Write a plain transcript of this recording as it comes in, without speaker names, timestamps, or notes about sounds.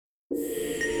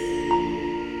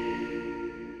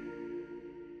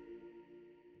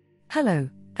Hello,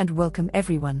 and welcome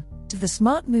everyone to the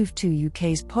Smart Move to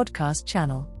UK's podcast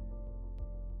channel.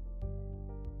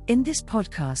 In this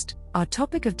podcast, our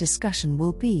topic of discussion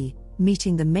will be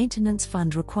meeting the maintenance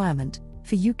fund requirement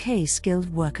for UK skilled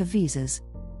worker visas.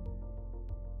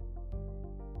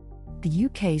 The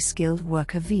UK skilled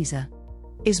worker visa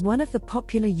is one of the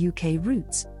popular UK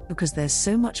routes because there's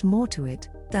so much more to it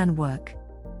than work.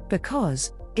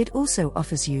 Because it also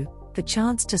offers you the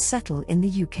chance to settle in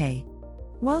the UK.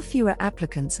 While fewer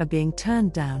applicants are being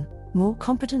turned down, more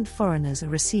competent foreigners are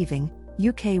receiving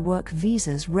UK work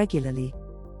visas regularly.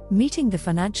 Meeting the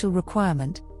financial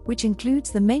requirement, which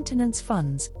includes the maintenance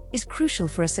funds, is crucial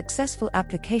for a successful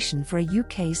application for a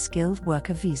UK skilled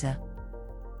worker visa.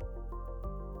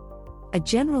 A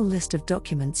general list of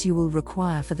documents you will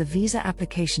require for the visa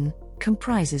application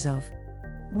comprises of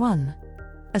 1.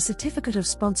 A certificate of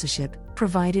sponsorship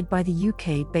provided by the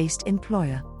UK-based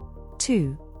employer.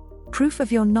 2. Proof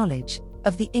of your knowledge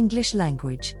of the English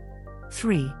language.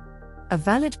 3. A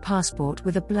valid passport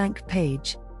with a blank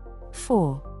page.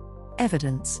 4.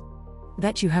 Evidence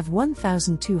that you have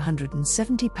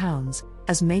 £1,270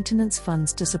 as maintenance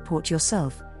funds to support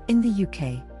yourself in the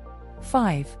UK.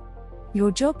 5. Your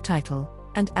job title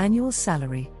and annual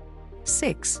salary.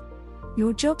 6.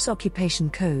 Your job's occupation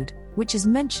code, which is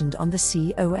mentioned on the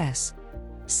COS.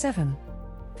 7.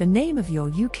 The name of your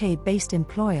UK-based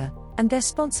employer and their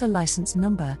sponsor license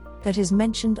number that is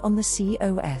mentioned on the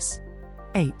COS.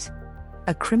 8.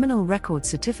 A criminal record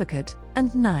certificate,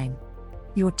 and 9.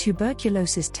 Your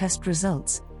tuberculosis test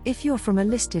results, if you're from a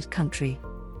listed country.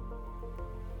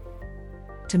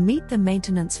 To meet the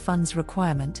maintenance funds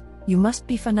requirement, you must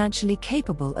be financially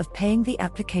capable of paying the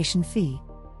application fee.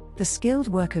 The skilled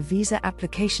worker visa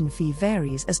application fee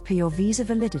varies as per your visa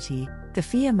validity. The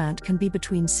fee amount can be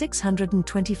between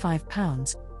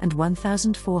 £625 and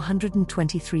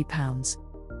 £1,423.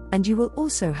 And you will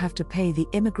also have to pay the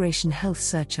immigration health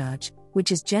surcharge,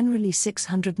 which is generally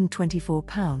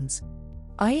 £624.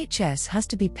 IHS has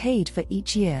to be paid for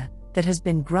each year that has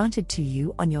been granted to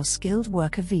you on your skilled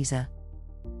worker visa.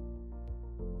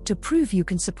 To prove you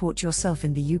can support yourself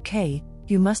in the UK,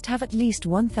 you must have at least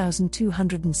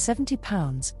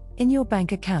 £1,270 in your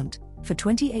bank account for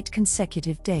 28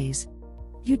 consecutive days.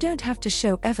 You don't have to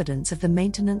show evidence of the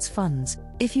maintenance funds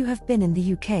if you have been in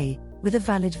the UK with a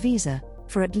valid visa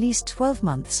for at least 12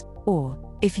 months, or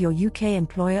if your UK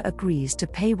employer agrees to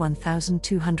pay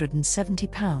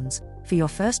 £1,270 for your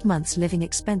first month's living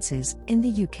expenses in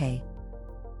the UK.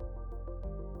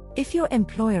 If your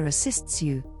employer assists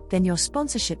you, then your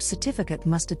sponsorship certificate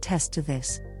must attest to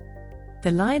this. The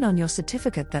line on your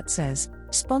certificate that says,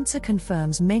 "Sponsor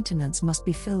confirms maintenance" must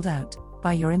be filled out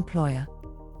by your employer.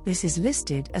 This is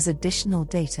listed as additional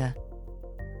data.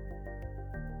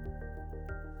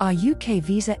 Our UK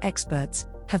visa experts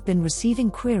have been receiving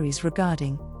queries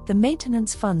regarding the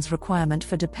maintenance funds requirement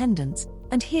for dependents,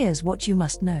 and here's what you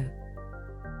must know.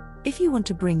 If you want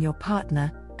to bring your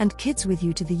partner and kids with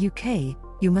you to the UK,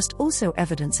 you must also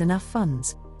evidence enough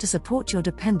funds to support your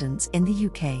dependents in the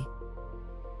UK.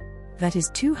 That is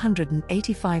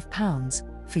 £285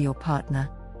 for your partner,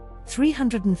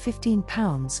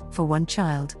 £315 for one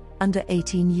child under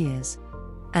 18 years,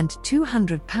 and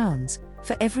 £200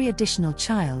 for every additional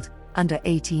child under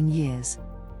 18 years.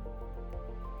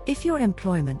 If your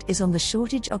employment is on the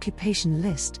shortage occupation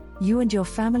list, you and your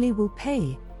family will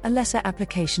pay a lesser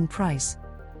application price.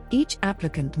 Each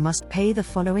applicant must pay the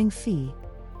following fee: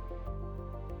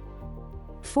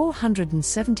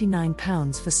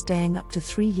 £479 for staying up to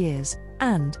 3 years,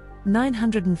 and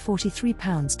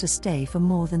 £943 to stay for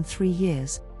more than 3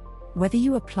 years. Whether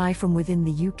you apply from within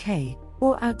the UK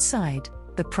or outside,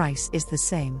 the price is the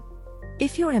same.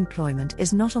 If your employment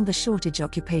is not on the shortage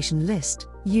occupation list,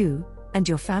 you and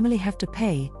your family have to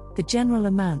pay the general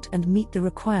amount and meet the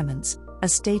requirements,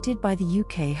 as stated by the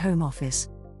UK Home Office.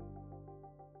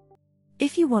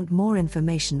 If you want more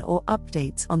information or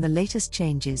updates on the latest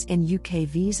changes in UK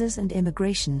visas and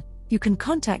immigration, you can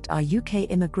contact our UK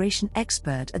immigration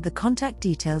expert at the contact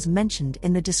details mentioned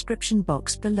in the description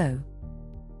box below.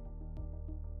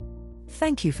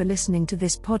 Thank you for listening to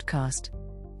this podcast.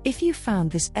 If you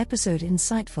found this episode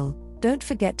insightful, don't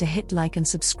forget to hit like and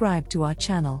subscribe to our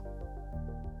channel.